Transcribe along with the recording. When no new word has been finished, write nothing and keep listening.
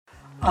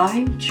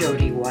I'm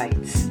Jody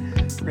Whites,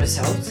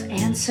 results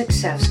and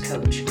success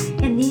coach,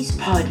 and these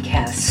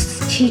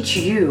podcasts teach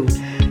you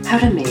how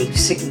to make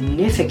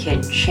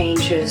significant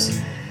changes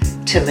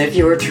to live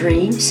your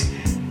dreams,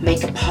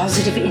 make a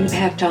positive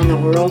impact on the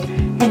world,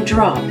 and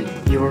drop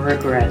your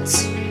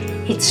regrets.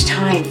 It's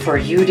time for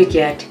you to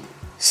get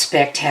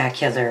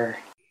spectacular.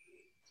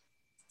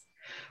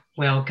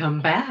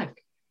 Welcome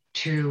back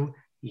to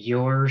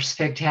Your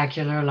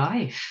Spectacular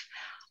Life.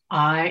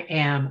 I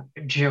am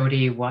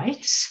Jody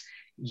Whites,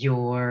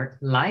 your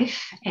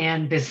life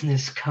and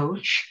business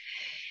coach,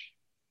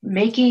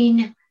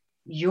 making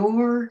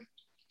your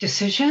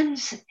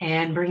decisions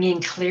and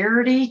bringing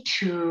clarity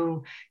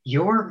to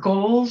your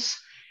goals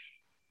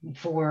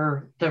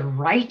for the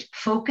right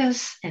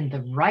focus and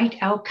the right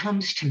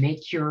outcomes to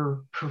make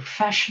your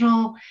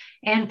professional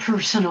and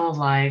personal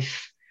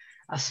life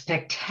a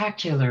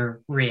spectacular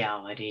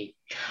reality.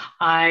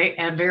 I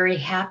am very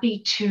happy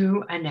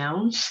to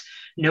announce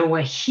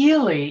Noah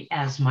Healy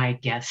as my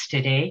guest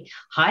today.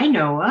 Hi,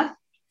 Noah.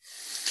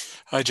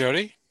 Hi,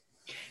 Jody.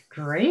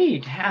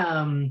 Great.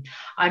 I'm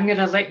going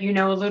to let you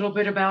know a little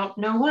bit about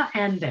Noah,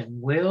 and then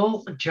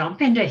we'll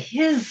jump into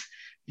his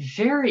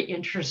very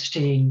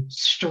interesting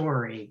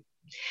story.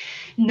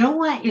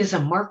 Noah is a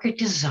market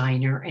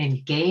designer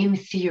and game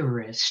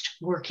theorist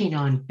working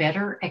on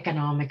better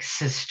economic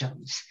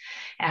systems.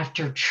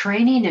 After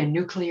training in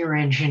nuclear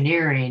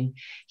engineering,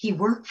 he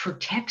worked for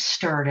tech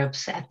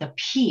startups at the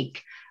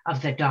peak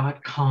of the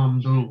dot-com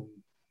boom.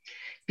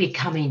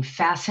 Becoming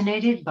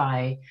fascinated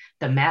by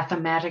the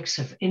mathematics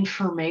of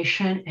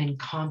information and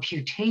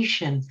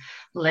computation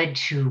led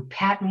to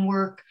patent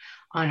work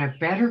on a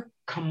better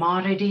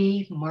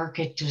commodity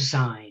market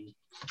design.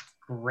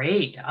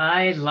 Great.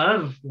 I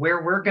love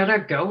where we're going to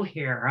go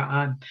here.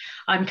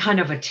 I'm kind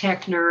of a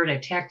tech nerd, a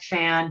tech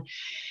fan.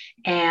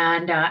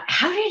 And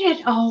how did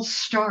it all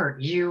start?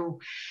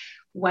 You,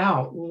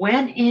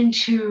 went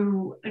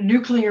into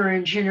nuclear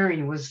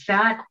engineering. Was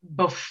that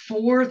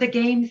before the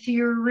game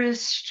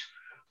theorist?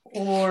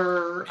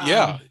 Or,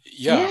 Yeah.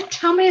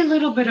 Tell me a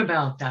little bit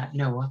about that,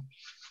 Noah.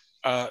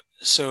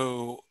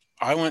 So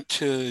I went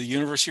to the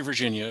University of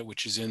Virginia,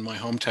 which is in my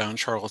hometown,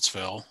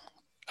 Charlottesville.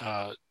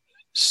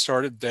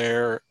 Started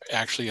there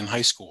actually in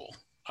high school.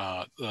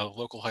 The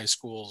local high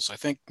schools, I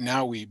think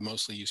now we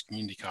mostly use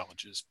community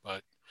colleges,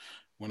 but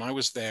when I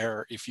was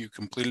there, if you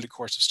completed a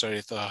course of study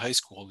at the high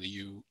school,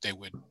 they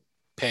would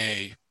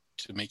pay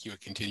to make you a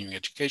continuing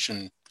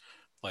education,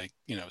 like,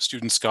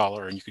 student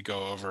scholar, and you could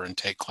go over and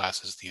take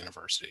classes at the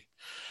university.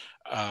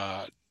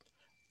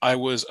 I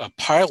was a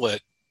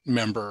pilot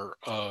member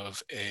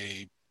of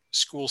a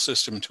school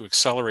system to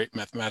accelerate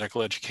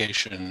mathematical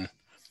education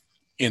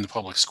in the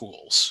public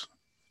schools.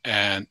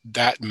 And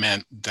that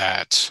meant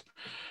that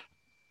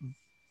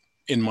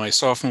in my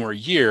sophomore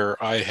year,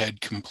 I had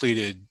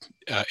completed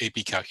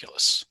AP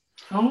Calculus.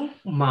 Oh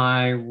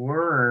my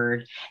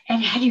word.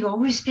 And had you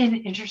always been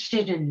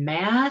interested in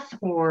math,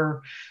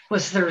 or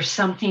was there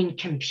something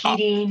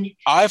competing?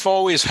 I've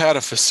always had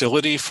a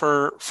facility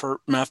for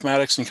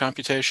mathematics and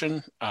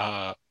computation.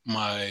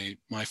 My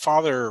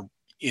father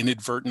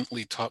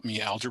inadvertently taught me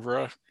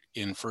algebra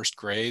in first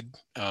grade,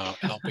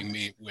 helping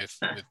me with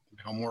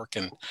homework.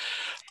 And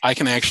I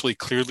can actually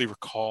clearly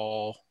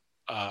recall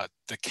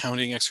the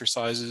counting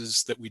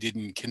exercises that we did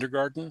in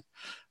kindergarten,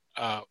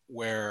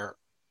 where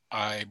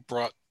I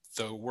brought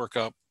the work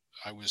up.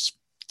 I was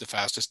the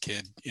fastest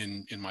kid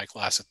in my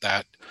class at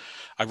that.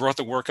 I brought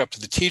the work up to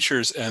the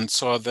teachers and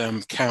saw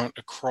them count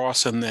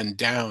across and then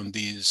down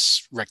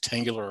these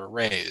rectangular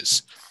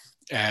arrays,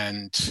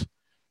 and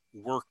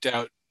worked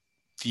out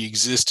the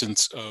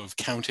existence of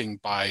counting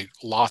by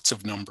lots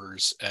of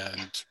numbers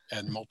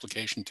and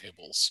multiplication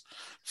tables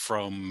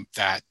from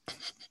that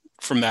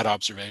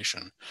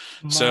observation.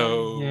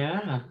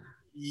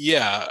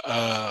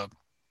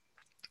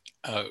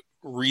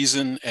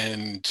 Reason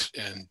and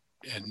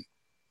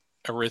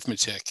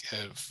arithmetic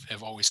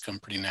have always come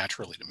pretty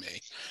naturally to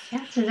me.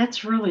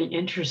 That's really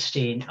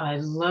interesting. I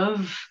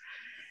love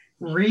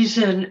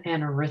reason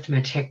and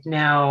arithmetic.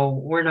 Now,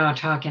 we're not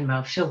talking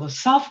about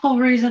philosophical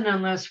reason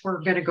unless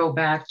we're going to go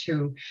back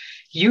to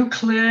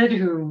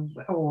Euclid,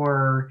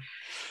 or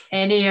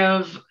any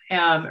of,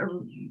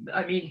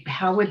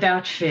 how would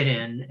that fit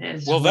in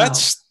as well?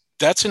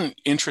 That's an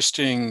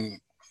interesting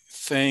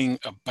thing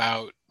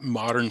about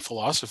modern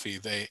philosophy.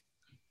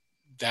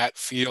 That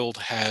field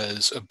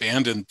has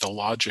abandoned the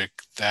logic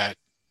that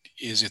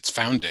is its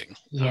founding.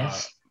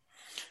 Yes.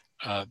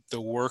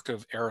 The work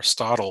of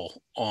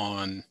Aristotle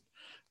on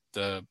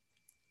the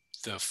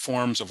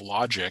forms of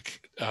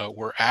logic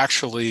were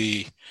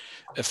actually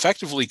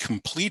effectively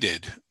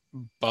completed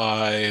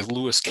by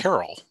Lewis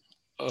Carroll,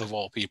 of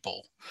all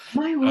people.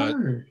 My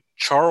word.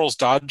 Charles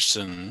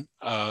Dodgson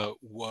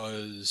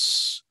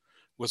was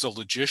a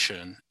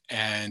logician,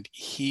 and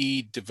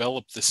he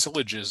developed the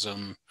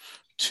syllogism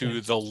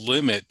to the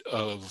limit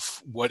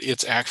of what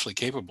it's actually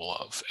capable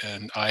of.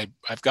 And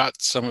I've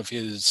got some of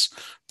his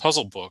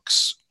puzzle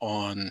books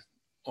on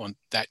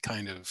that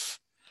kind of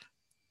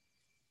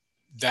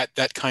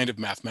that kind of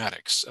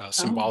mathematics, Oh,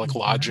 symbolic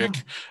wow. logic.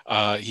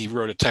 He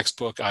wrote a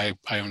textbook. I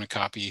own a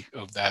copy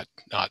of that,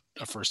 not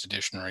a first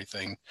edition or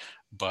anything,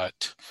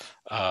 but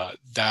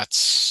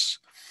that's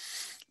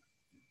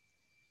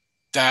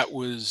that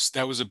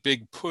was a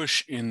big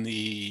push in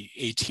the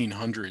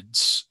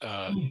 1800s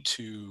Hmm.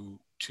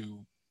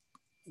 to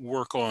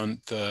work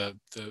on the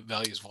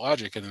values of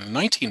logic, and in the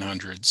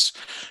 1900s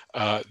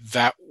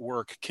that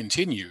work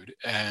continued.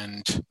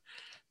 And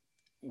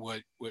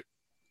what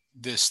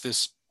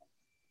this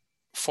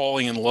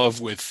falling in love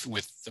with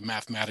the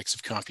mathematics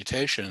of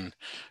computation,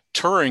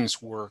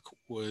 Turing's work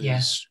Yeah.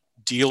 was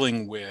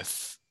dealing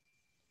with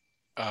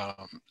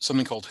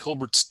something called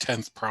Hilbert's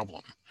 10th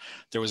problem.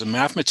 There was a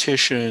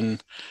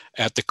mathematician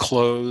at the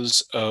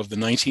close of the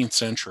 19th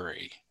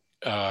century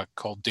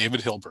called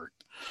David Hilbert,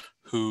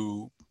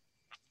 who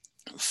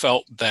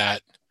felt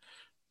that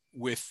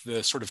with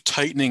the sort of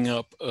tightening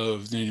up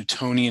of the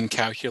Newtonian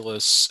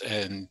calculus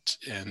and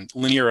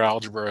linear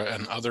algebra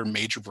and other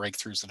major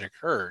breakthroughs that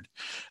occurred,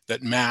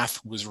 that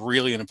math was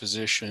really in a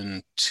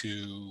position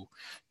to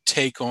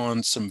take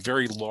on some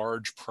very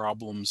large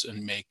problems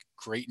and make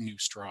great new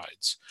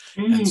strides.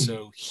 And Mm.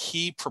 so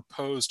he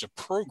proposed a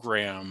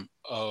program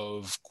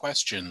of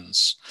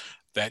questions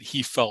that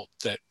he felt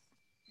that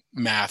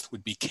math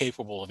would be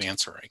capable of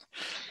answering.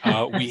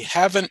 We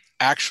haven't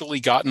actually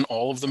gotten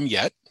all of them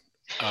yet.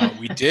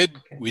 We did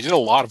a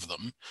lot of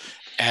them,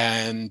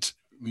 and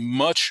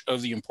much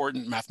of the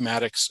important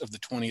mathematics of the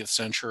 20th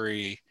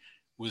century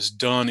was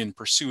done in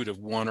pursuit of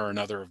one or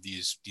another of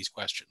these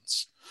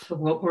questions.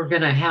 What we're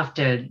going to have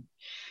to,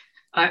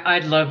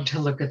 I'd love to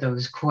look at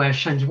those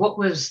questions. What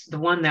was the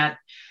one that,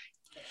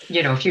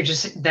 if you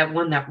just, that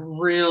one that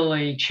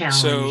really challenged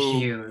So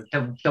you,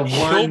 the one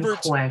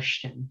Hilbert's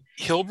question?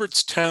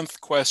 Hilbert's 10th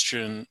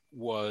question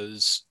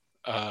was,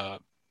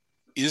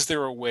 is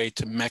there a way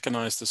to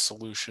mechanize the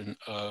solution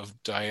of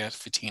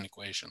Diophantine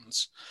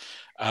equations?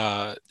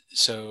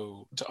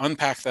 So to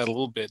unpack that a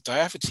little bit,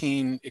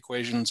 Diophantine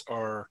equations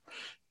are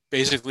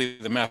basically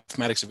the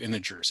mathematics of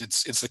integers.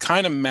 It's the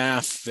kind of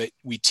math that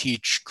we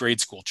teach grade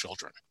school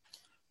children.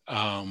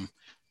 Um,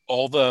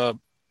 all the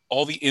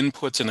all the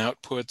inputs and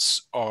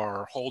outputs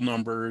are whole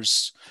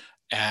numbers,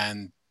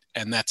 and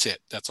that's it.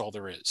 That's all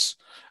there is.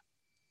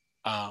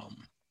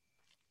 Um,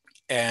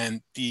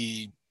 and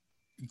the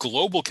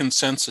global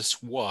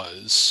consensus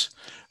was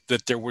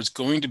that there was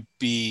going to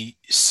be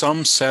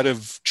some set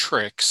of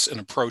tricks and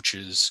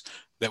approaches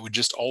that would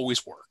just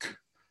always work,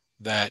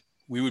 that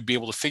we would be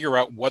able to figure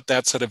out what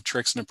that set of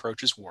tricks and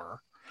approaches were,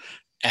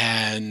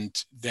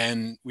 and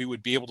then we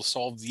would be able to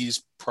solve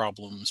these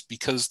problems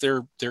because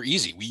they're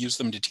easy. We use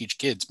them to teach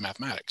kids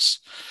mathematics.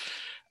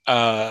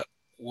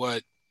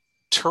 What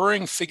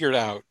Turing figured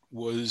out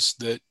was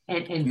that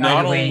And by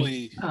not the way,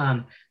 only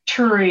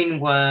Turing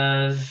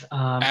was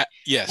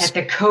yes. at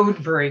the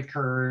Code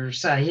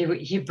Breakers.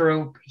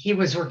 He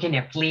was working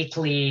at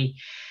Bleakley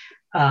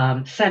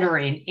Center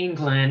in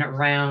England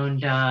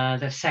around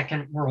the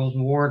Second World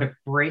War to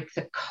break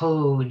the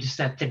codes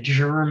that the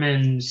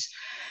Germans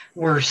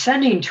were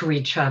sending to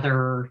each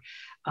other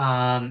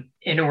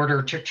in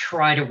order to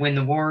try to win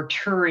the war.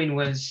 Turing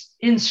was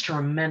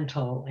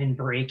instrumental in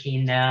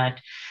breaking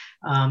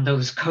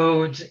those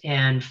codes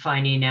and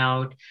finding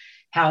out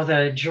how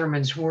the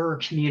Germans were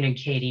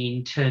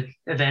communicating to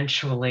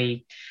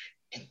eventually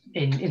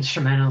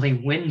instrumentally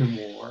win the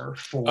war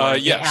for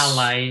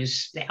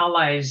Yes. The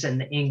Allies and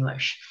the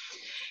English.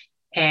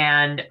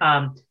 And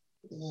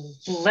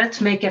let's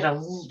make it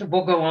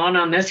we'll go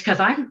on this because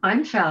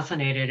I'm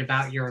fascinated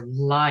about your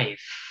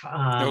life.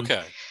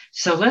 Okay.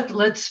 So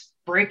let's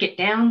break it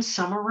down,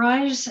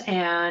 summarize,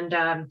 and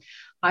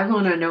I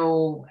want to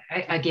know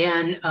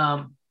again,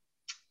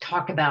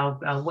 talk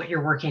about what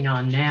you're working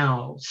on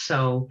now.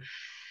 So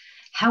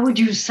how would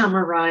you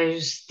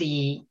summarize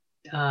the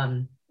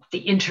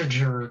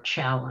integer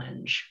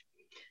challenge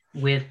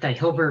with the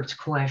Hilbert's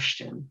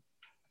question?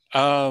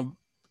 Um,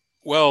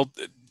 well,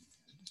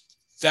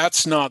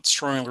 that's not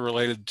strongly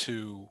related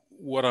to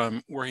what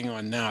I'm working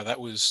on now. That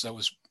was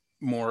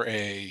more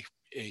a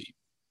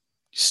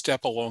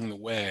step along the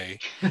way.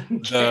 Okay.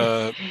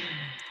 The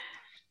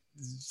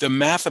the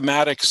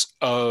mathematics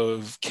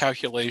of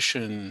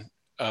calculation,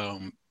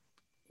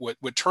 what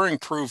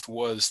Turing proved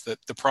was that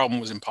the problem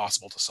was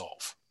impossible to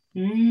solve,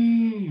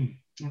 Okay.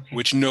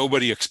 which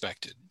nobody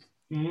expected.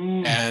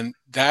 Mm. And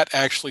that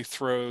actually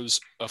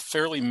throws a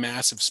fairly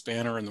massive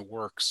spanner in the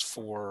works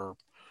for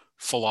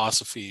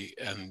philosophy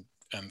and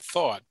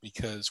thought,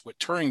 because what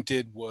Turing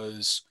did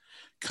was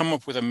come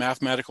up with a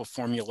mathematical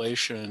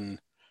formulation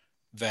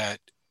that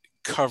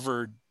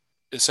covered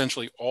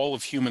essentially all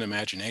of human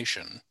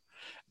imagination,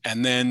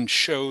 and then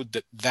showed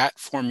that that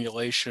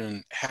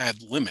formulation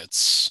had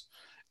limits,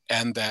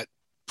 and that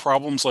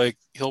problems like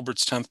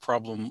Hilbert's 10th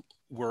problem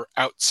were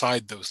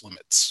outside those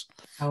limits.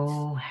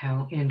 Oh,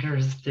 how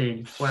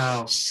interesting.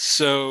 Wow.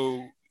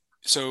 So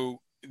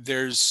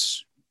there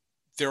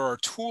are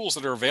tools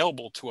that are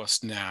available to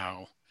us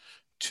now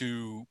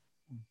to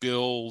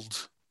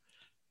build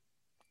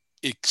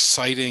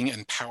exciting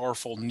and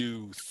powerful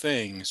new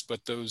things,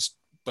 but those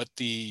but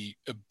the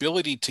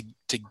ability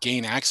to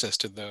gain access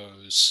to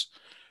those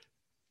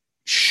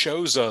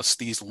shows us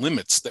these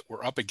limits that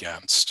we're up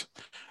against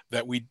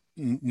that we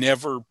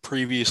never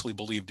previously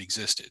believed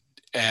existed.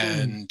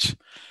 And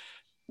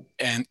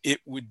it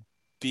would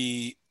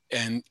be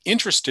an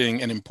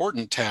interesting and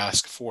important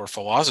task for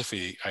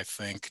philosophy, I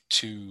think,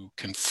 to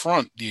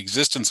confront the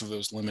existence of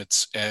those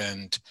limits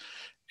and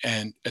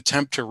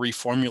attempt to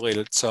reformulate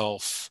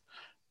itself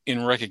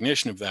in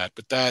recognition of that.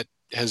 But that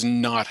has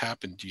not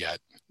happened yet.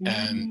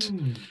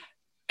 And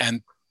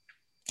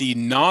the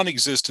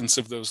non-existence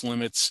of those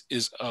limits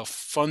is a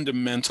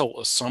fundamental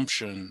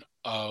assumption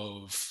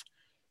of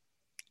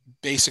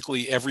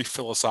basically every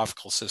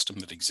philosophical system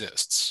that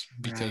exists.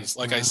 Because,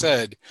 like I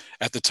said,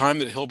 at the time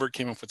that Hilbert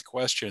came up with the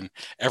question,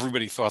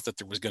 everybody thought that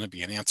there was going to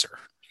be an answer.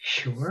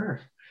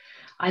 Sure.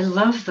 I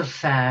love the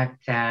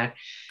fact that,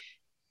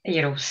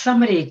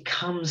 somebody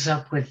comes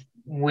up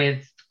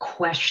with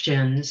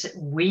questions.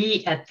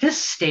 We, at this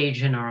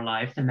stage in our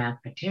life, the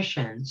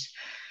mathematicians,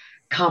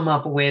 come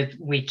up with,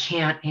 we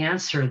can't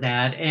answer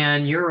that.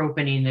 And you're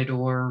opening the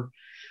door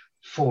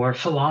for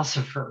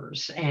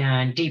philosophers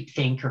and deep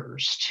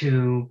thinkers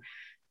to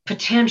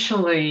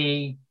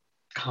potentially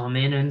come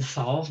in and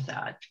solve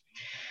that.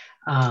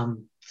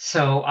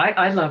 So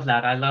I love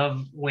that. I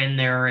love when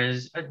there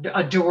is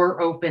a door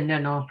open,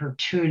 an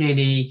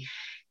opportunity.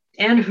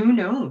 And who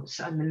knows?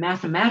 I mean,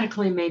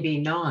 mathematically, maybe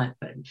not,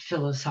 but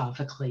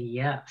philosophically,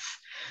 yes.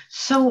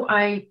 So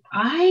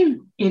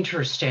I'm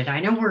interested.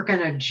 I know we're going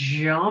to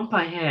jump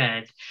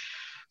ahead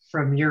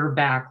from your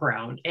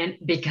background, and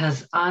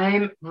because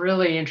I'm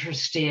really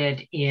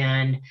interested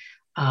in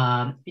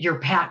your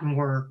patent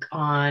work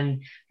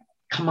on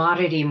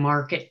commodity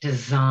market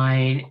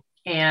design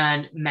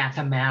and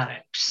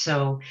mathematics.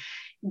 So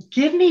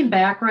give me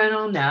background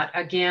on that.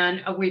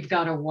 Again, we've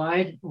got a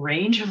wide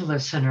range of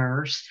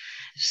listeners,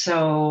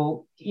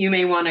 so you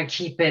may want to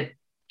keep it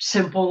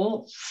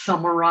simple,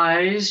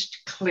 summarized,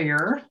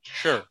 clear.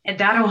 Sure. And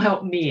that'll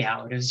help me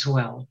out as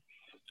well.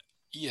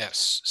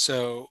 Yes.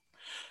 So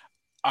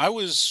I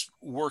was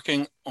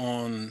working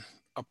on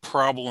a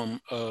problem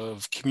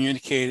of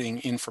communicating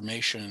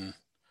information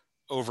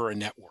over a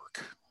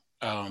network,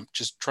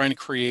 just trying to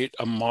create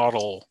a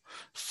model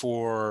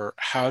for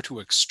how to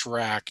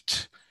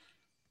extract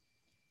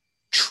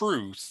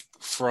truth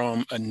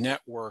from a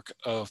network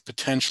of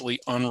potentially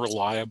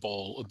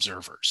unreliable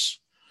observers.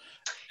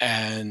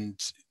 And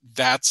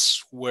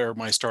that's where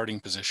my starting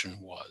position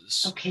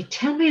was. Okay,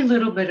 tell me a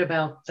little bit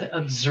about the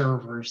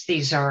observers.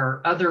 These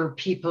are other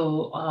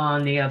people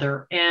on the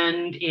other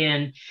end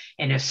in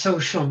a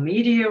social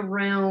media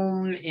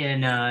realm,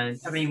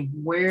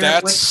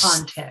 what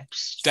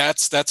context?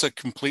 That's a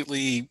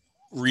completely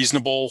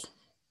reasonable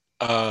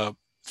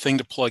thing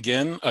to plug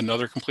in.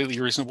 Another completely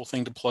reasonable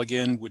thing to plug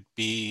in would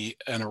be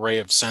an array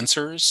of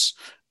sensors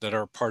that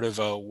are part of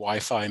a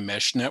Wi-Fi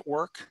mesh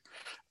network.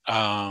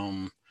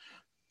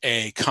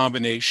 A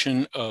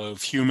combination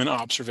of human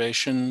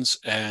observations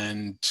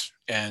and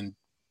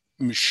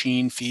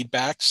machine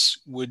feedbacks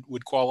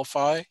would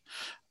qualify.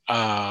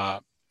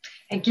 And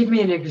give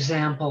me an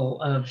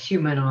example of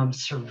human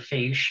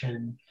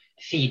observation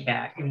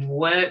feedback, and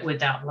what would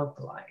that look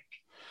like?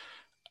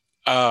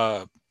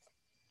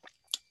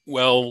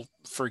 Well,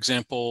 for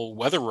example,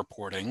 weather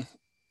reporting.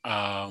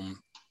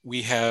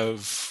 We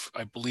have,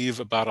 I believe,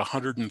 about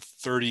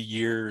 130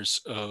 years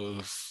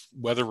of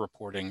weather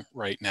reporting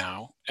right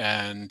now,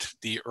 and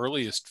the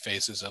earliest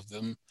phases of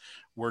them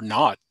were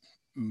not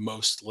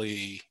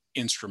mostly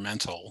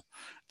instrumental.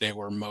 They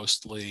were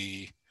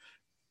mostly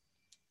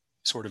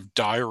sort of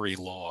diary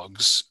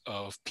logs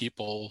of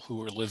people who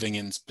were living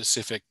in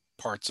specific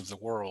parts of the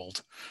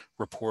world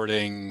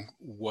reporting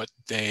what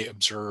they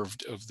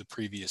observed of the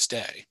previous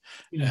day.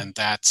 And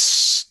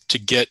that's, to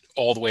get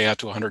all the way out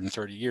to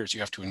 130 years, you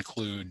have to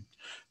include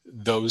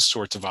those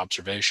sorts of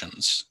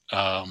observations.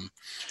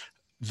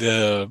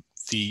 The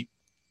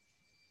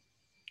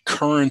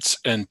currents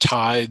and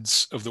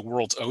tides of the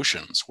world's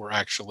oceans were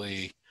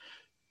actually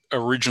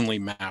originally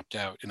mapped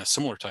out in a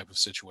similar type of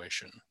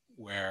situation,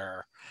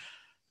 where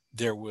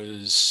there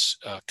was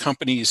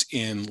companies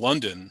in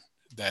London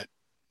that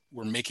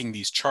were making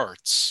these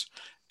charts,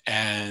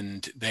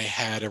 and they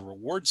had a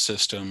reward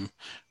system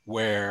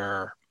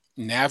where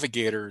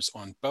navigators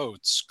on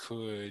boats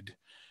could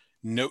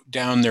note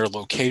down their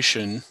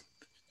location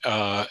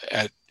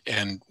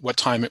and what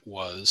time it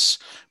was,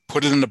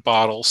 put it in a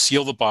bottle,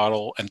 seal the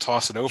bottle, and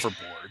toss it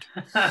overboard.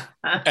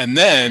 And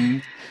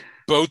then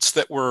boats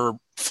that were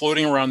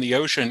floating around the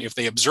ocean, if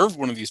they observed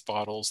one of these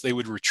bottles, they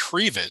would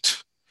retrieve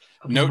it,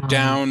 note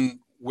down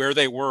where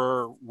they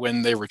were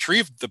when they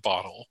retrieved the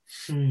bottle.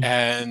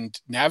 And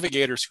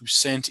navigators who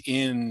sent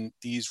in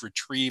these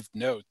retrieved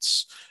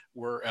notes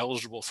were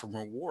eligible for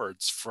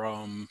rewards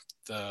from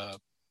the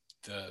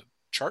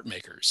chart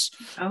makers.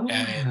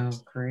 And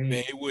great.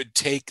 They would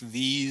take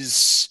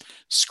these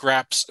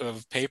scraps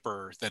of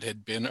paper that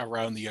had been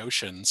around the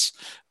oceans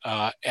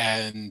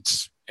and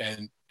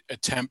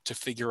attempt to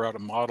figure out a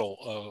model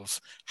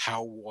of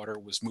how water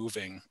was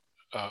moving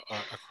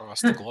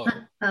across the globe.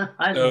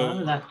 I love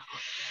So that.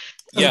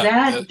 Oh,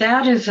 yeah,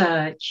 that is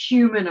a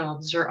human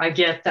I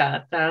get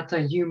that. That's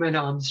a human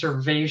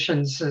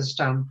observation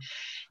system.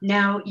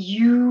 Now,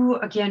 you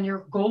again,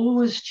 your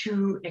goal is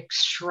to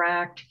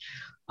extract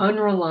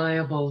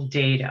unreliable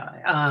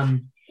data.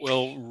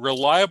 well,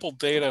 reliable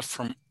data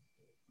from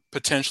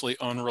potentially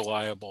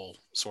unreliable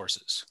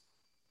sources.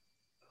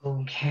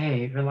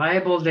 Okay,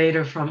 reliable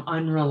data from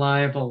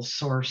unreliable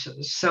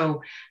sources.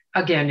 So,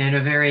 again, in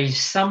a very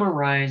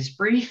summarized,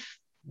 brief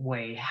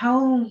way,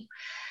 how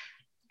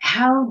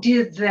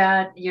did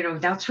that,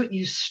 that's what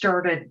you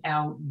started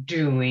out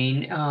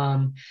doing.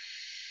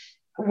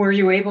 Were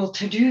you able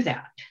to do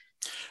that?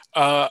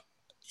 Uh,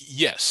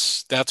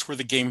 yes, that's where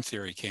the game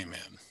theory came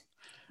in.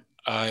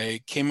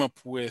 I came up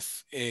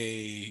with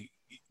a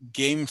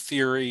game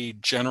theory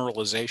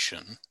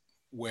generalization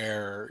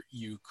where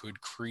you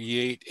could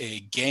create a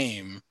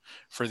game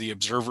for the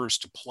observers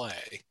to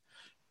play,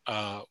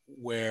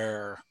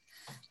 where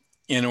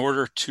in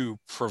order to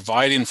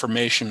provide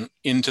information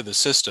into the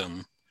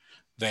system,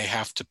 they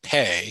have to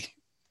pay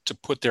to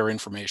put their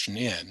information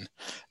in.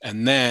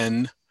 And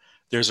then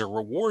there's a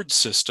reward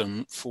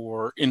system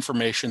for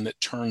information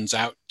that turns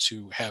out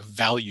to have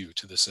value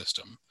to the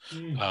system.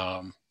 Mm.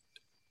 Um,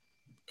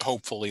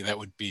 Hopefully that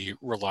would be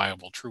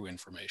reliable, true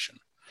information.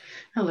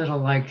 A little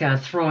like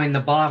throwing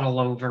the bottle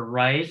over,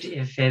 right?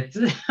 If it's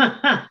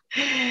the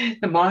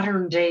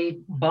modern day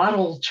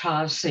bottle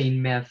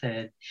tossing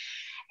method.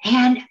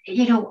 And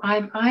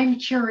I'm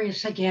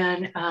curious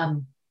again.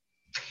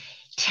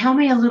 Tell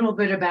me a little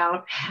bit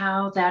about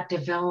how that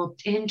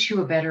developed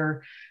into a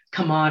better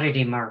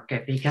commodity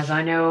market, because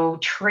I know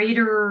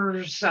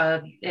traders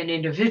and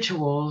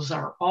individuals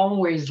are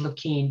always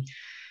looking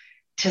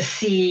to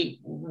see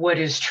what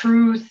is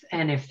truth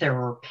and if there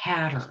were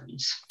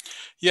patterns.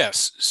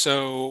 Yes.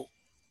 So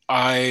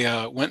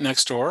I went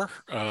next door.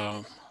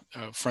 A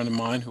friend of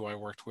mine who I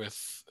worked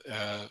with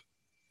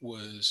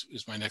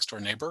is my next door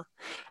neighbor.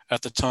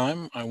 At the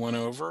time, I went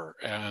over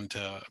and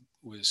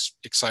was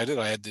excited.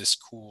 I had this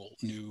cool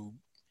new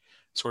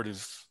sort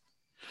of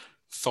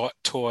thought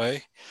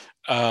toy,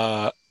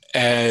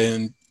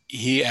 and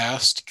he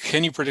asked,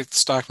 "Can you predict the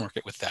stock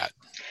market with that?"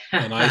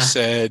 And I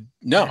said,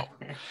 "No,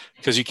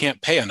 because you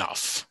can't pay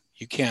enough.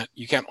 You can't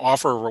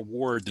offer a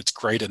reward that's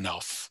great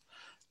enough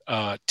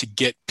to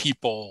get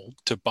people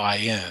to buy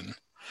in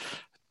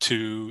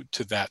to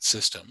that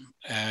system."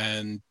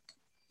 And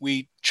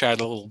we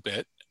chatted a little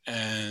bit,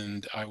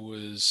 and I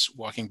was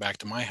walking back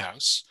to my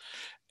house,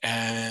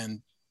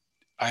 and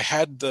I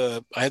had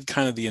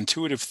kind of the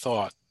intuitive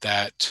thought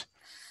that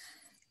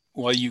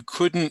while you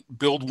couldn't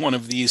build one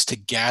of these to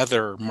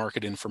gather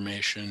market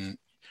information,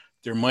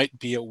 there might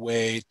be a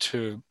way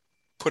to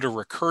put a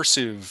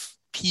recursive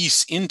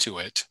piece into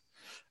it.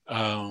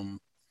 Um,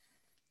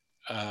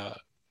 uh,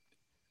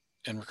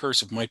 and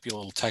recursive might be a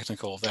little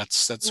technical. That's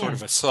sort Yeah.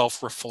 of a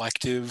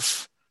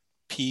self-reflective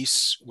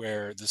piece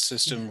where the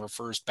system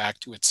refers back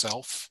to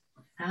itself.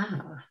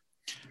 Ah,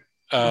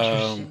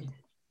 Um, interesting.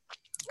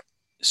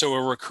 so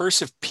a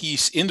recursive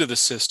piece into the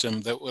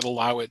system that would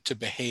allow it to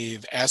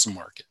behave as a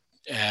market.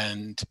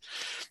 And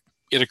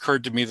it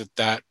occurred to me that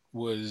that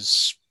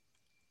was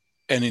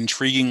an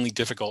intriguingly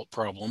difficult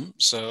problem.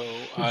 So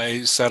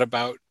I set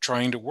about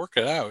trying to work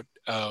it out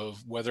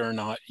of whether or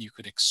not you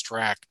could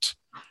extract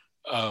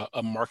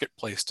a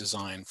marketplace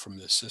design from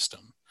this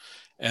system.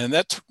 And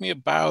that took me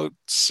about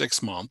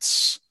 6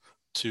 months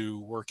to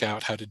work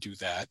out how to do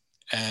that.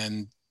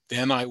 And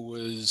then I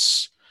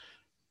was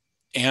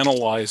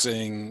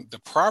analyzing the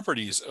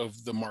properties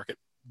of the market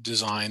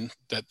design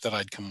that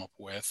I'd come up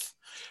with.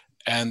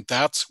 And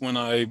that's when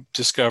I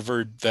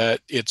discovered that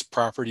its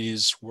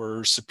properties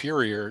were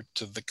superior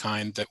to the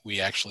kind that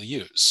we actually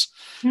use.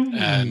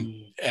 And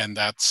Hmm. and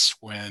that's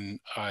when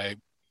I,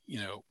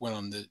 went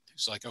on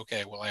it's like,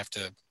 okay, well, I have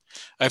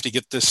to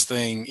get this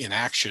thing in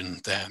action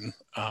then,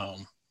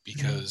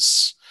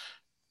 because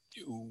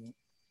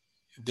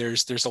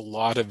there's a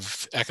lot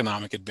of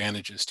economic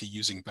advantages to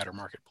using better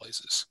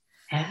marketplaces.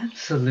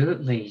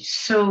 Absolutely.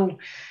 So,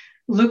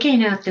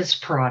 looking at this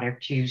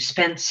product, you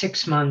spent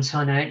 6 months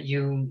on it.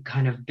 You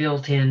kind of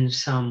built in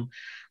some,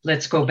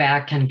 let's go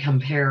back and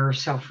compare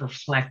self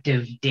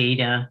reflective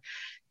data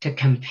to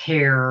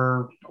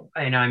compare.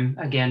 And I'm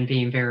again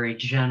being very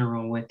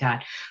general with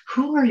that.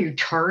 Who are you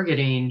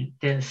targeting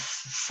this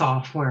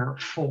software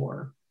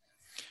for?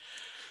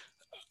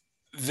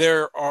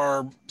 There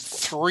are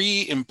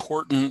three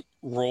important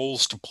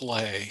roles to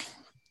play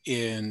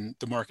in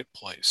the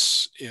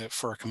marketplace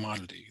for a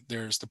commodity.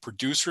 There's the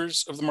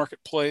producers of the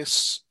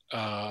marketplace,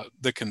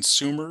 the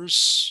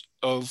consumers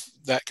of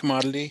that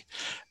commodity,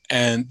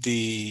 and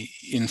the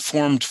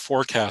informed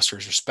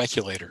forecasters or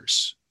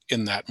speculators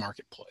in that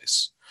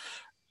marketplace.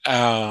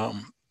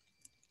 Um,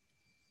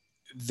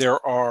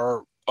 there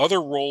are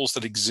other roles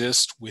that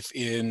exist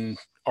within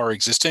our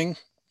existing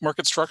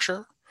market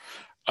structure,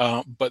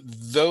 but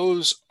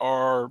those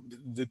are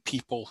the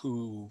people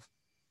who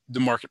the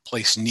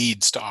marketplace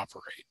needs to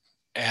operate.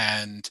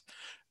 And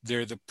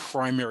they're the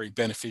primary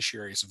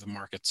beneficiaries of the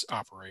market's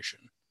operation.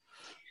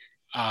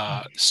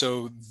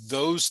 So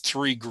those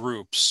three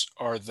groups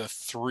are the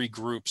three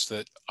groups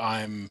that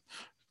I'm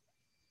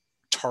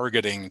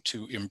targeting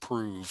to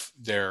improve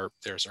their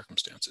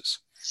circumstances.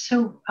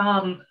 So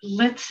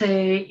let's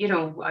say,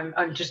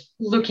 I'm just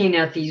looking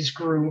at these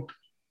groups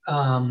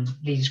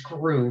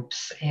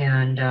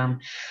and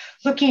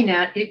looking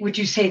at it, would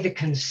you say the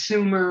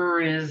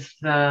consumer is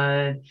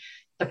the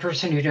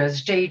person who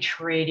does day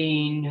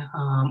trading,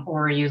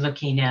 or are you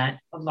looking at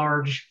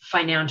large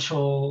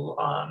financial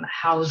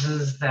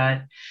houses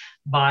that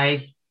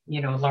buy,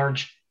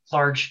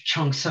 large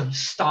chunks of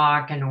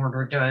stock in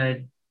order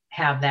to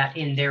have that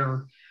in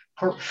their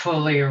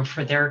portfolio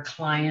for their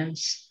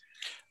clients?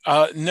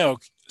 No,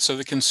 so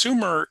the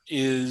consumer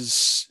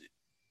is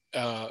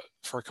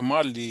for a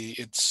commodity,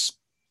 it's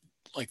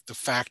like the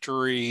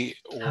factory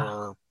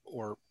or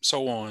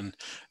so on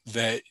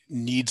that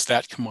needs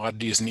that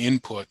commodity as an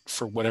input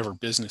for whatever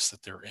business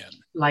that they're in.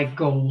 Like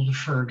gold,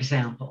 for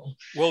example.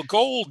 Well,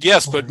 gold,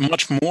 yes, but Or,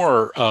 much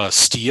more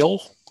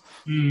steel,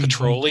 mhm,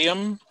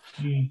 petroleum,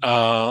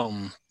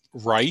 mhm.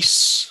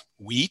 rice,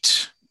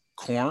 wheat,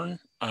 corn.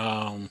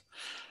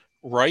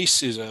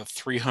 Rice is a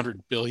 $300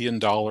 billion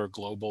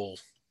global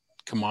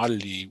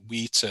commodity.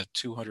 Wheat's a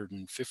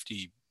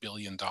 $250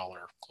 billion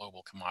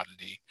global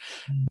commodity.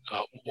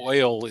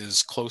 Oil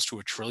is close to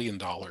 $1 trillion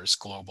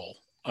global.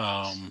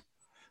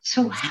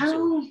 So These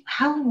are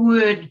how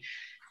would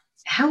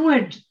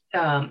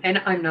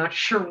and I'm not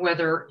sure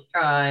whether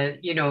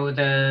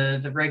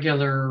the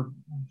regular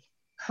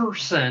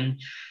person,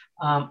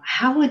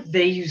 how would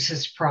they use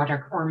this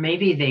product, or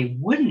maybe they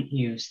wouldn't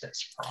use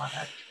this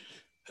product?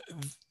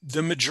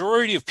 the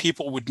majority of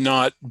people would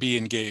not be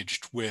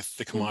engaged with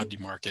the Mhm. commodity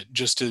market,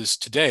 just as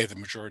today the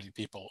majority of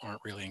people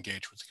aren't really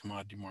engaged with the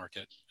commodity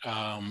market.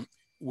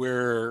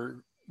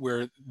 Where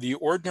the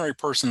ordinary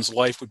person's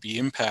life would be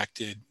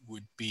impacted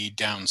would be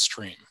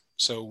downstream.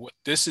 So what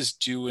this is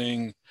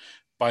doing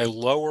by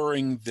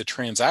lowering the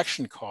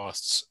transaction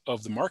costs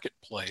of the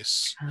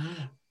marketplace,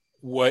 Ah,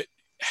 what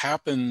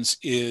happens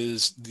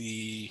is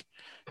the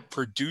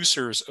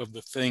producers of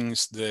the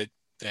things that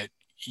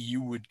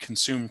you would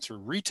consume through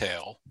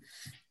retail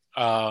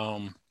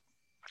um,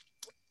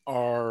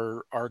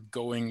 are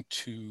going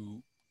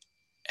to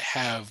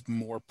have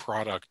more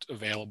product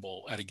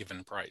available at a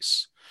given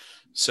price.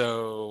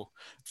 So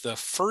the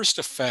first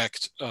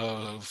effect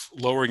of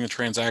lowering the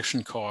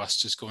transaction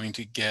cost is going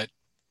to get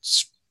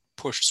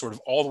pushed sort of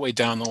all the way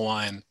down the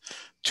line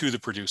to the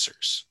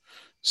producers.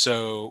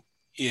 So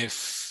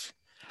if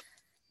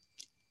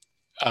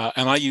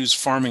and I use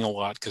farming a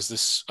lot because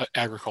this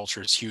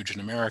agriculture is huge in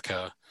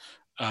America.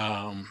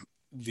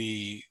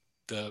 The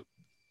the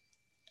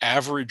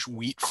average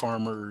wheat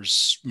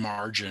farmer's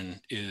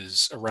margin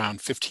is around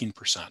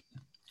 15%.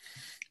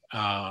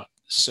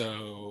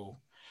 So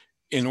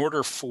in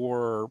order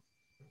for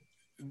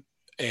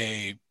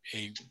a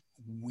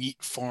wheat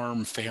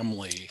farm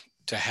family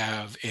to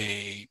have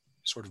a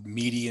sort of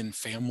median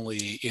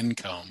family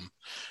income,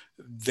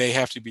 they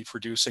have to be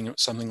producing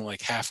something like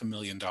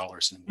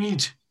 $500,000 in mm,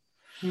 wheat.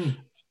 mm.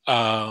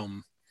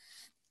 Um,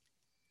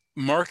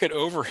 Market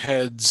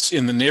overheads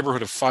in the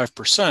neighborhood of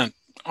 5%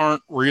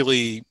 aren't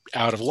really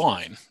out of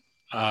line.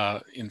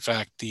 In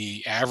fact,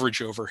 the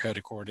average overhead,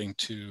 according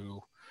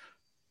to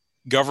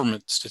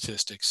government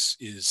statistics,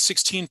 is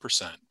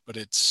 16%, but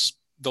it's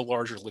the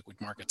larger liquid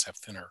markets have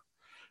thinner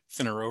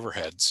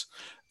overheads.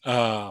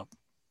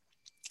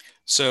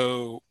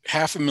 So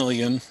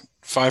 500,000,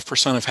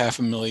 5% of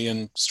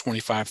 500,000 is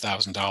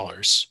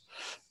 $25,000.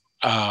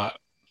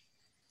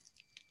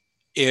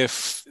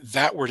 If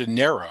that were to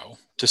narrow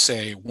to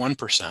say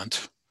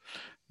 1%,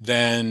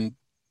 then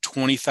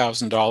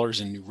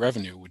 $20,000 in new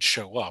revenue would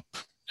show up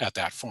at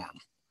that farm.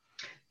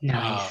 Uh,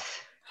 Nice.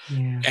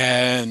 Yeah.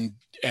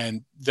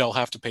 and they'll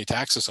have to pay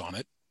taxes on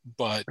it,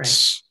 Right.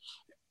 but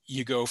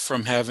you go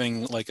from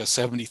having like a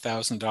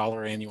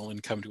 $70,000 annual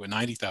income to a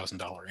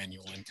 $90,000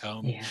 annual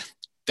income. Yeah.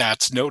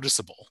 That's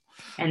noticeable.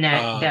 And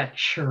that Uh, that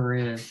sure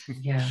is.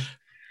 Yeah.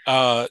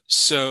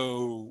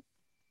 so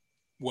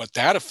what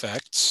that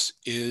affects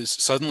is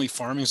suddenly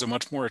farming is a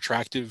much more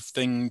attractive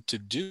thing to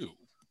do.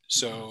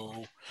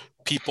 So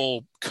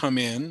people come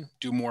in,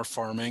 do more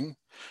farming,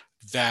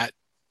 that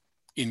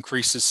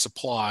increases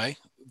supply,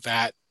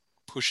 that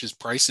pushes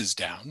prices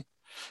down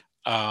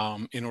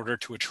in order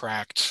to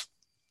attract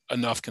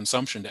enough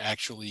consumption to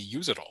actually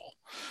use it all.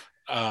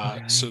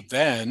 So Right.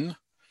 then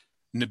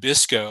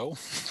Nabisco,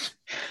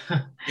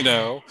 you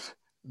know,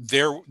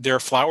 their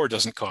flour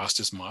doesn't cost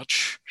as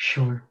much,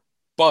 Sure.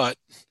 but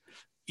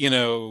you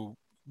know,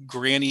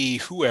 Granny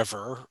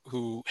whoever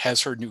who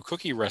has her new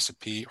cookie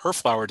recipe, her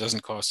flour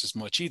doesn't cost as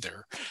much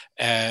either,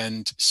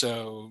 and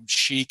so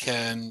she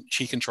can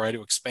try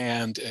to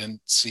expand and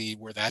see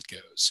where that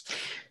goes.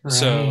 Right.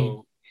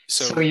 So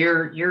So so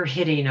you're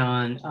hitting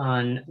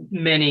on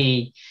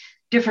many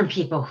different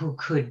people who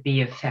could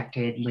be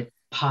affected with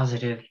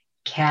positive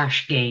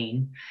cash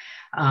gain.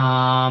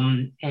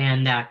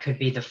 And that could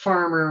be the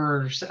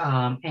farmers,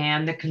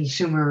 and the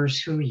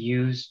consumers who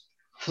use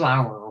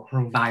flour or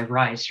who buy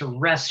rice, or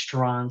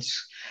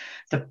restaurants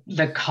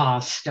the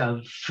cost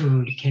of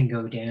food can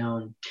go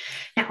down.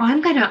 Now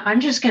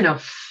I'm just gonna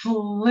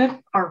flip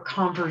our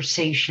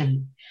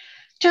conversation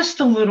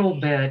just a little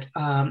bit,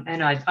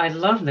 and I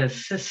love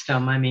this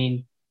system. I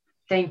mean,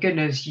 thank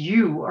goodness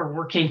you are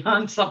working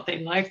on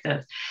something like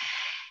this.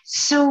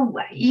 So,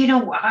 what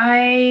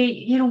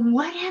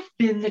have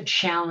been the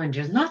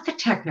challenges, not the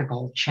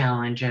technical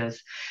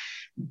challenges,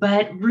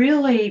 but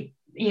really,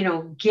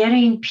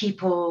 getting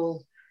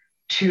people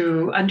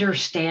to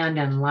understand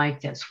and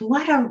like this?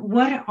 What have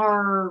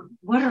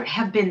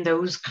been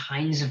those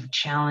kinds of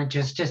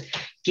challenges? Just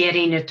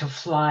getting it to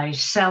fly,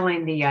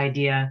 selling the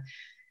idea,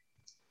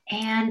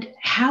 and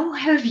how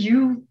have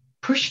you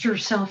pushed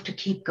yourself to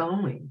keep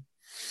going?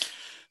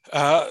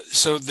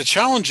 So the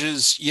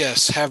challenges,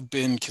 yes, have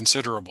been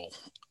considerable.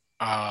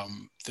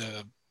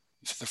 The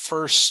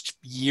first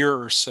year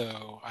or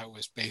so, I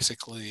was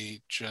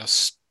basically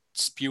just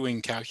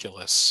spewing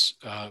calculus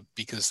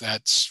because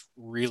that's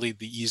really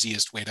the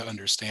easiest way to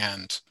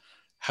understand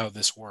how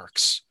this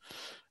works.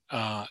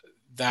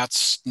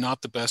 That's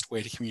not the best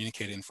way to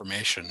communicate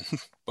information,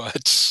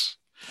 but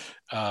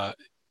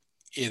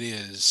it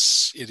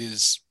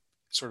is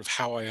sort of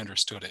how I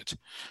understood it.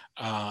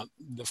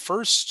 The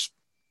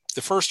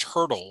first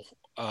hurdle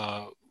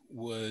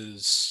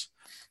was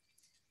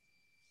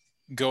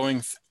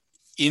going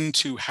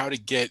into how to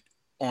get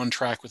on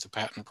track with the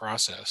patent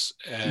process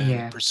and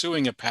Yeah.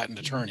 pursuing a patent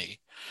attorney.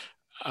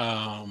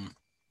 Um,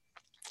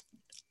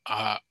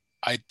 I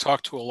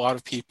talked to a lot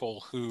of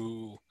people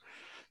who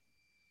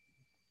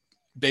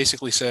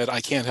basically said,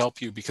 I can't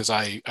help you because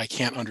I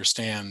can't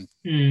understand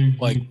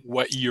like Mhm.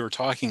 what you're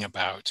talking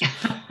about.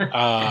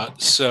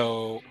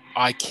 So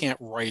I can't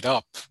write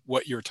up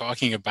what you're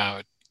talking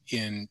about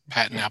in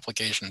patent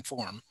application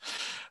form.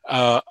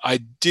 I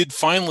did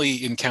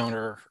finally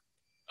encounter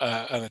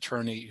an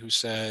attorney who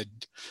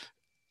said,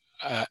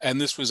 and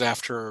this was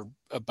after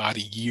about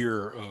a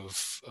year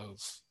of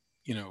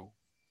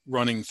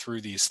running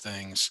through these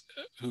things,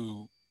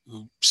 who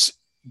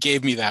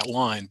gave me that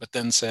line, but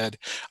then said,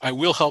 "I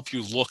will help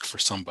you look for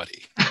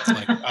somebody." It's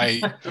like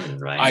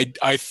Right.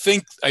 I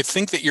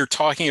think that you're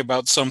talking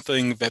about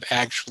something that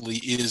actually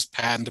is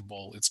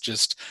patentable. It's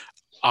just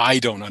I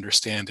don't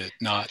understand it,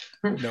 not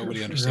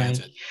nobody understands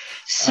Right. it.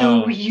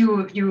 So Uh,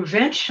 you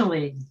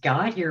eventually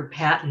got your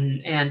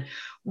patent, and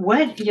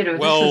this is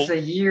well, a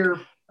year,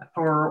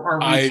 or are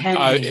we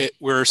pending?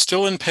 we're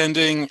still in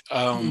pending.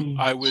 Hmm.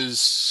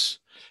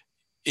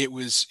 It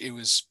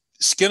was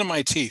skin of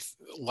my teeth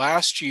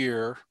last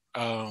year.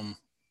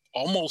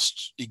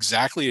 Almost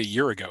exactly a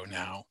year ago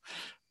now.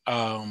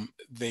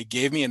 They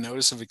gave me a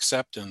notice of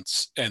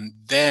acceptance, and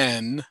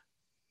then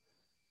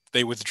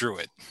they withdrew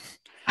it,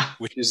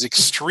 which is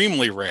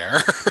extremely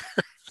rare.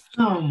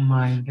 Oh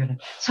my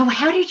goodness. So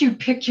how did you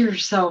pick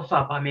yourself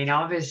up? I mean,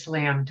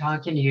 obviously I'm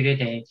talking to you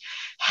today.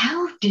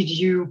 How did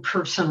you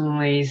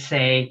personally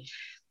say,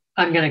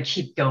 I'm going to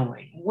keep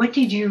going? What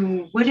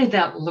did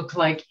that look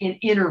like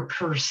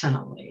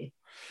interpersonally?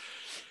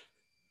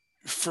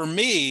 For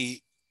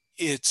me,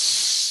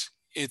 it's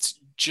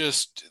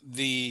just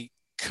the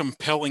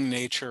compelling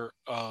nature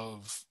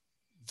of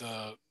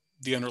the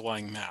the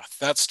underlying math.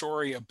 That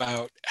story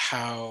about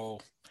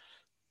how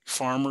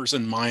farmers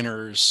and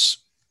miners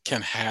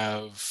can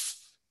have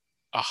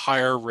a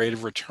higher rate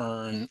of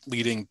return,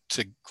 leading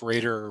to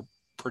greater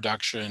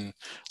production,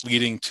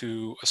 leading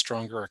to a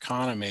stronger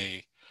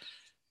economy.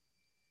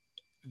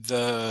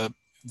 The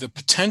the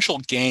potential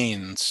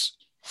gains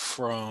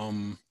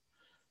from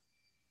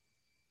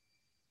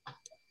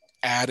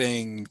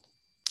adding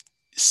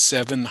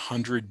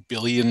 $700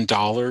 billion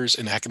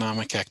in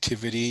economic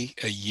activity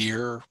a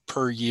year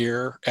per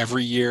year,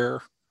 every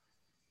year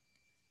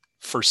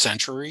for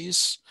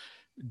centuries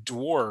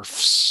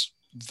dwarfs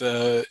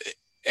the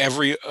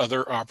every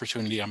other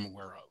opportunity I'm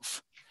aware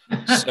of.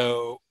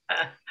 So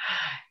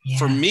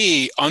for Yeah.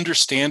 me,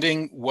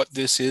 understanding what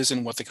this is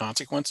and what the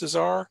consequences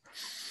are,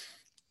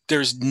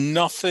 there's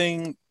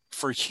nothing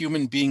for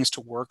human beings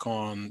to work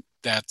on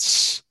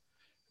that's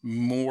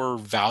more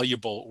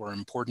valuable or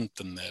important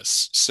than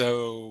this.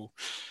 So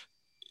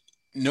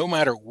no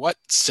matter what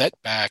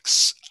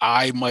setbacks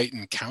I might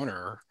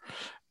encounter,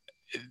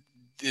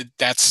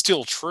 that's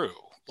still true.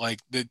 Like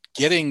the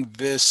getting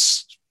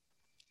this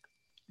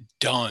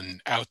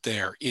done out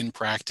there in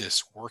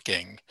practice,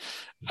 working,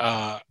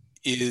 uh,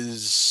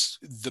 is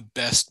the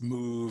best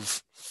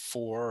move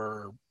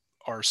for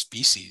our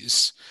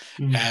species.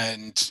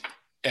 Mm.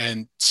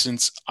 And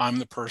since I'm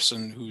the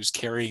person who's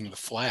carrying the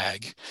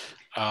flag,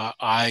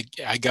 I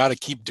got to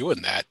keep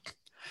doing that.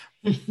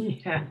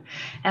 Yeah,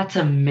 that's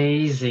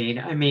amazing.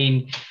 I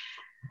mean,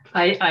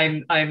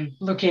 I'm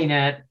looking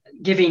at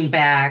giving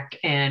back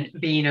and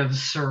being of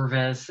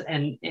service,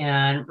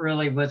 and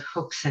really with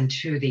hooks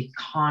into the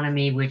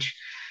economy, which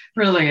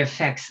really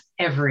affects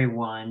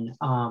everyone,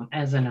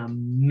 as an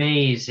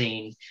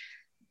amazing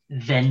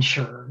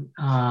venture.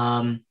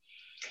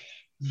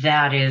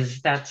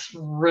 That's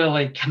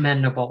really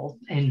commendable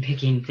in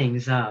picking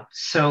things up.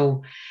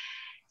 So,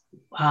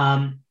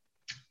 um,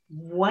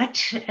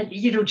 what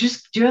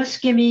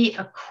just give me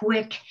a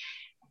quick.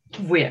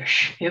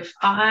 wish. If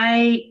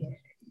I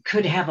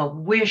could have a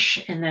wish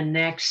in the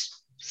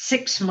next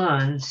 6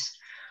 months,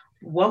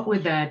 what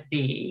would that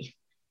be?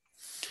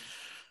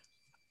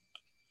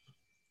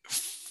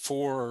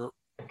 For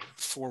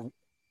for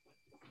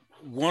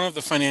one of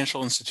the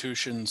financial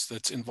institutions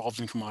that's involved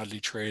in commodity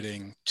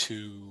trading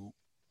to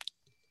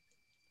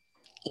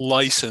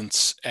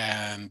license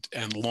and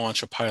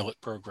launch a pilot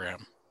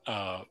program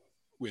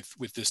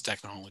with this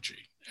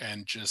technology,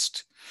 and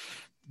just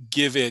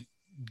give it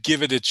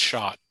its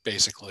shot,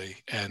 basically,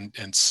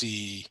 and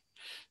see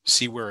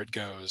where it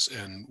goes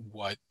and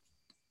what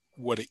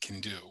it can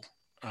do.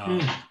 Hmm.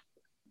 Um,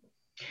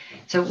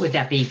 So would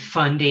that be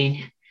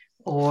funding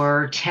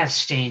or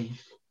testing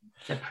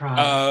the product?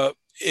 uh,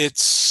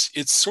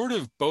 it's sort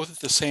of both at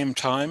the same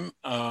time.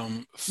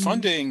 Mhm.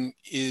 Funding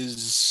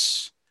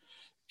is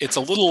it's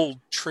a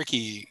little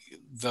tricky.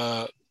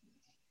 The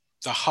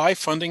high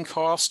funding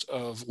cost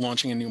of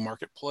launching a new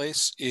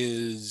marketplace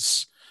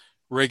is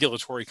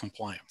regulatory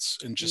compliance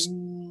and just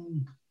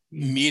Mm.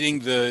 meeting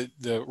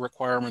the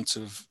requirements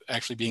of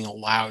actually being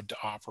allowed to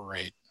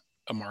operate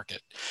a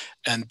market.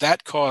 And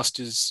that cost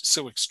is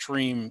so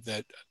extreme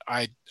that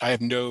I have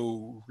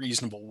no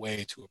reasonable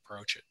way to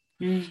approach it.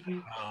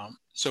 Mhm.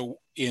 So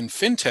in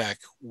fintech,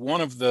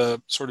 one of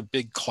the sort of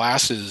big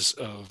classes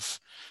of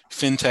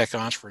fintech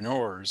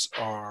entrepreneurs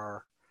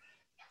are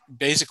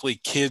basically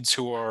kids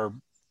who are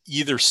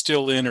either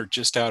still in or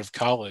just out of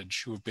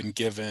college, who have been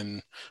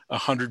given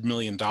 $100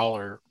 million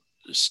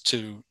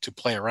to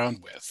play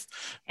around with,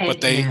 And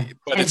yeah,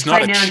 but and it's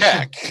not a financial,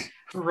 check.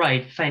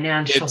 right?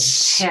 Financial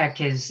It's tech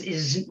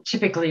is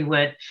typically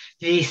what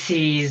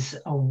VCs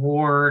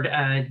award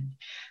a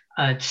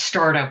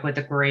startup with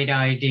a great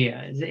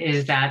idea.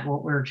 Is that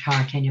what we're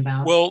talking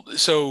about? Well,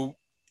 so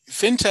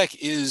fintech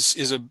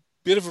is a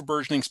bit of a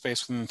burgeoning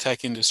space within the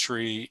tech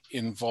industry,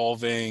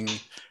 involving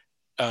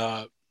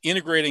uh,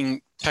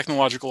 integrating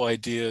technological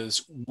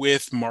ideas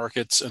with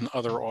markets and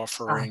other Oh,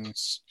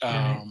 offerings.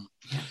 got it.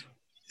 Yeah.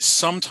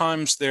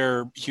 Sometimes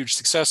they're huge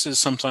successes,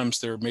 sometimes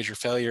they're major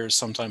failures,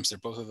 sometimes they're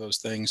both of those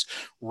things.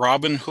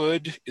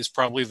 Robinhood is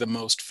probably the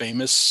most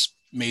famous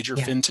major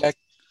Yeah. fintech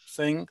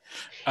thing.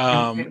 And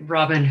Um,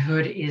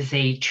 Robinhood is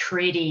a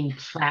trading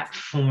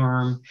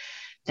platform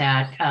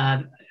that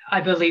I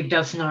believe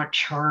does not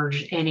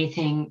charge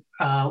anything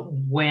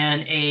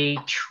when a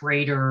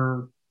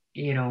trader,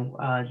 you know,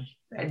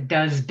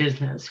 does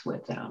business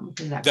with them.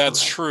 Is that that's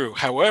correct? true.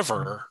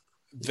 However,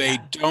 they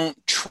Yeah.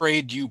 don't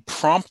trade you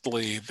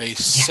promptly. They Yeah.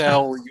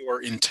 sell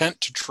your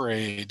intent to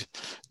trade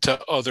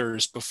to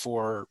others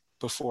before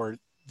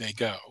they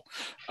go,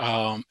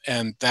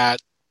 and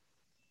that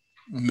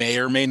may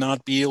or may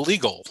not be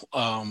illegal.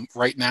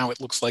 Right now,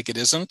 it looks like it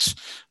isn't,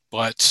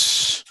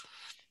 but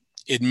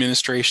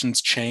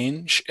administrations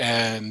change,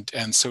 and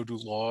so do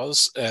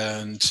laws,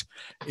 and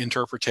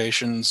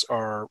interpretations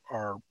are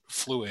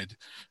fluid.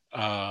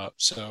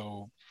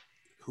 So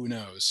who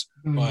knows?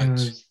 Who But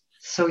knows?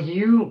 So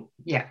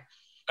yeah,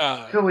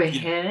 go you know,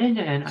 ahead.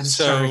 And I'm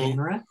sorry to so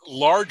interrupt.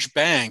 large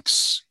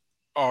banks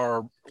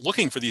are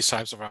looking for these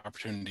types of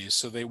opportunities,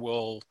 so they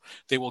will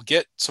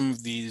get some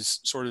of these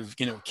sort of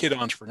kid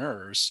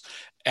entrepreneurs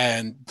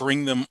and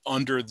bring them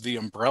under the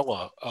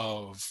umbrella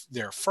of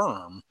their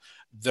firm.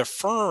 The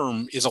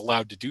firm is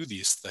allowed to do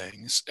these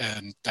things,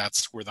 and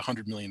that's where the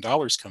 $100 million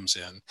comes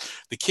in.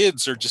 The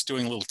kids are just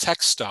doing little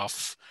tech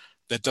stuff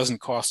that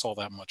doesn't cost all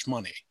that much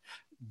money.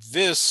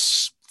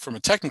 This, from a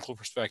technical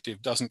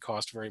perspective, doesn't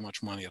cost very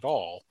much money at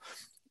all.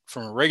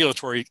 From a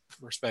regulatory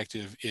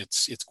perspective,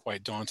 it's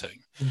quite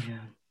daunting.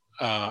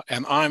 Yeah.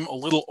 And I'm a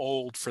little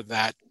old for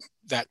that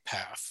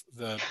path.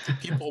 The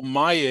people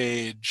my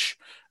age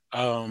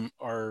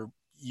are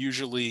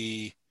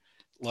usually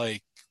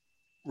like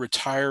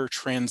retire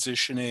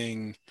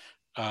transitioning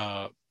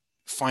uh,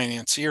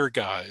 financier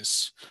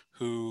guys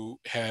who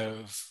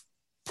have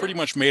pretty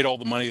much made all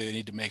the money they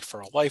need to make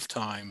for a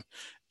lifetime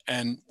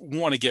and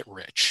want to get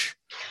rich.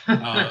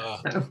 Uh,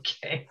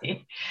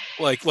 Okay.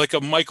 like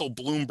a Michael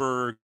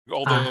Bloomberg, Ah,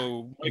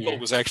 although Michael yeah.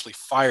 was actually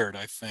fired,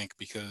 I think,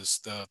 because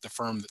the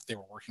firm that they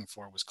were working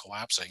for was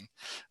collapsing.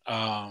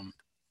 Um,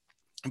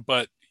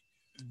 but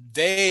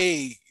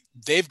they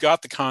they've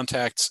got the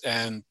contacts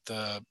and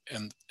the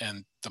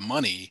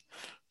money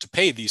to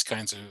pay these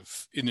kinds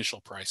of initial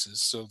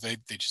prices, so they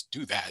just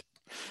do that.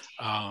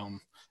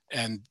 Um,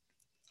 and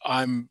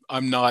I'm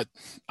not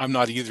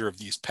either of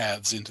these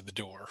paths into the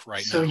door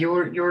right So now.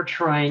 you're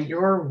trying,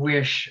 your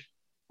wish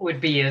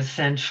would be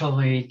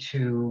essentially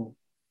to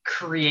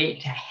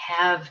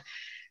have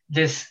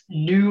this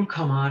new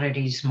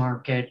commodities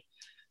market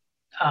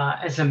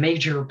as a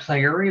major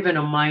player, or even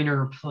a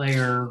minor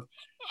player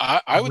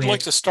I would like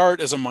with to start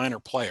as a minor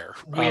player,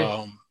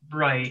 with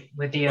right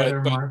with the but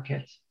other but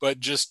markets. but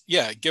just,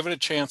 yeah, give it a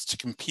chance to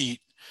compete,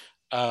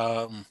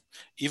 um,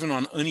 even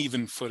on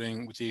uneven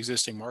footing with the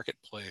existing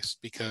marketplace,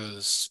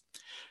 because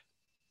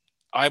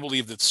I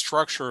believe that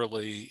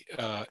structurally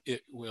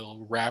it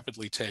will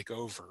rapidly take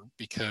over,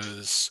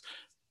 because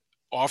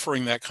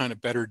offering that kind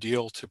of better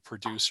deal to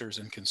producers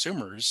and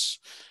consumers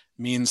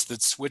means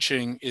that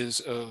switching is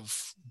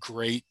of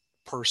great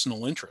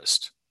personal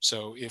interest.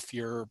 So if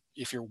you're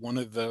one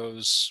of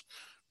those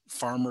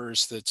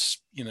farmers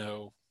that's,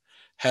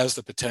 has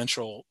the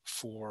potential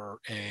for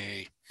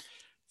a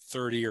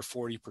 30 or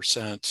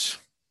 40%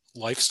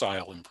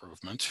 lifestyle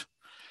improvement,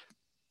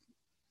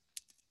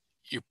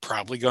 you're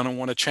probably going to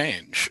want to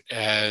change.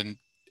 And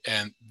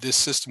this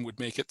system would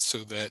make it so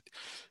that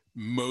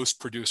most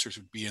producers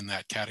would be in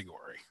that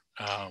category.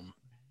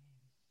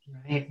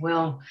 Right.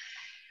 Well,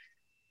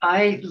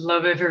 I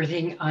love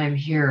everything I'm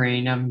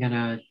hearing. I'm going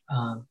to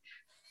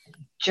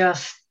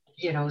just,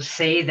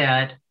 say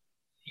that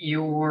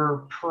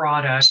your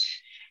product,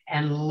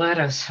 and let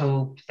us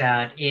hope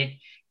that it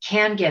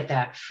can get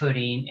that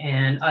footing.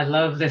 And I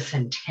love this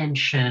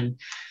intention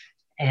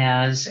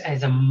as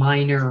a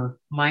minor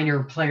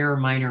player,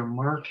 minor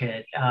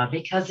market,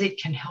 because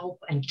it can help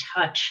and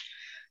touch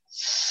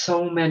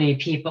so many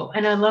people.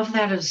 And I love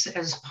that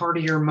as part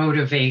of your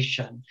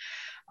motivation,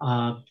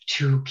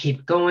 to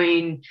keep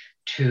going,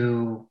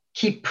 to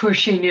keep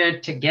pushing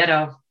it, to get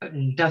up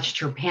and dust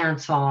your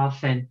pants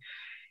off and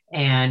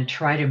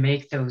try to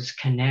make those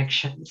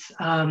connections.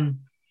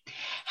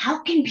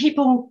 How can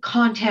people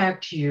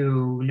contact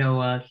you,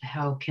 Noah?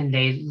 How can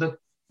they look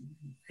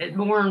at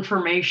more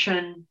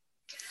information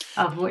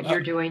of what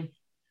you're doing?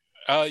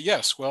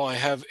 Yes. Well, I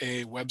have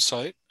a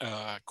website,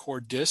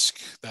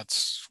 CoordDisc.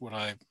 That's what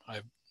I've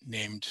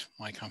named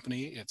my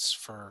company. It's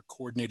for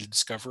coordinated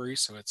discovery.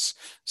 So it's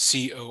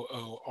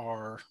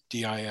COORDISC.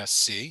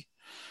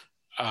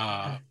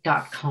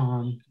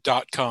 .com.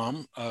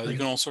 You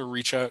can also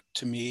reach out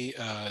to me,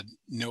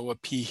 Noah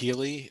P.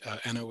 Healy,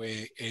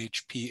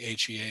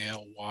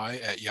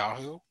 NOAHPHEALY at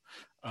Yahoo.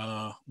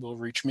 Will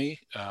reach me.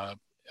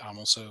 I'm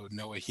also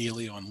Noah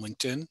Healy on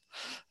LinkedIn.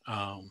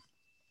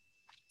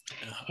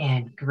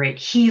 And great.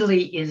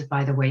 Healy is,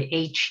 by the way,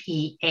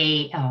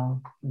 HEALY.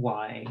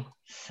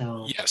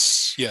 So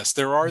yes,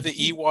 there are the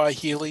EY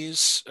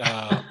Healys.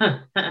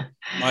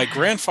 My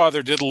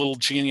grandfather did a little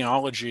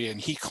genealogy, and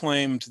he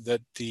claimed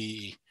that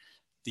the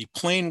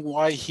plain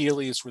Y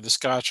Healys were the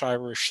Scotch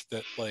Irish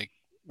that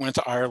went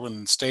to Ireland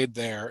and stayed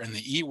there, and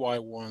the EY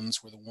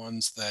ones were the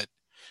ones that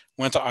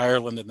went to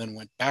Ireland and then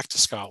went back to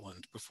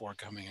Scotland before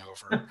coming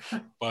over.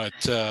 But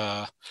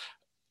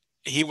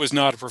he was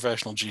not a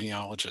professional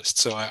genealogist,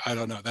 so I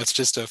don't know. That's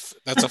just a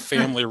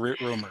family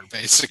rumor,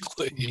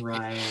 basically.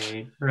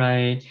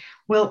 Right.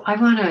 Well,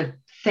 I want to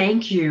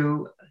thank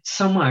you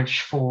so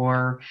much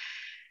for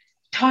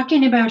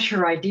talking about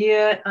your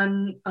idea,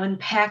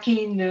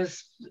 unpacking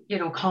this,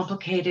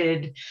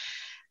 complicated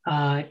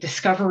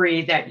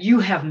discovery that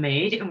you have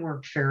made and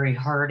worked very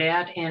hard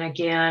at. And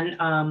again,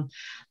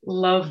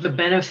 love the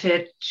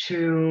benefit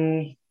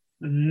to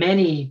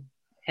many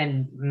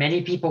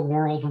people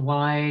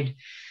worldwide.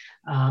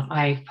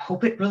 I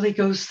hope it really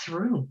goes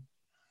through.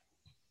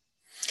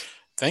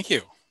 Thank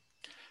you.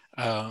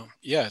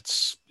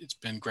 It's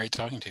been great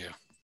talking to you.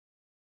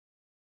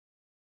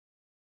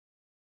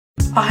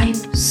 I'm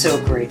so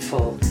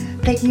grateful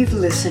that you've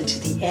listened to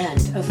the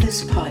end of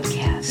this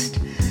podcast.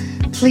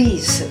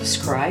 Please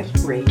subscribe,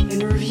 rate,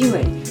 and review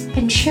it,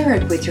 and share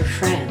it with your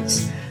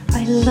friends.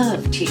 I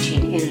love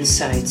teaching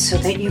insights so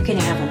that you can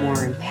have a more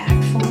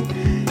impactful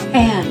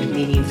and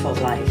meaningful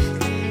life.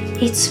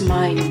 It's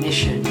my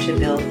mission to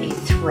build a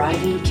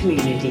thriving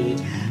community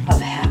of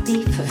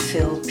happy,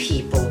 fulfilled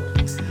people.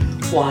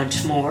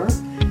 Want more?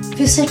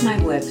 Visit my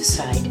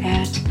website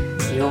at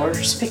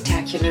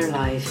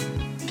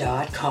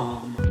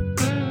yourspectacularlife.com.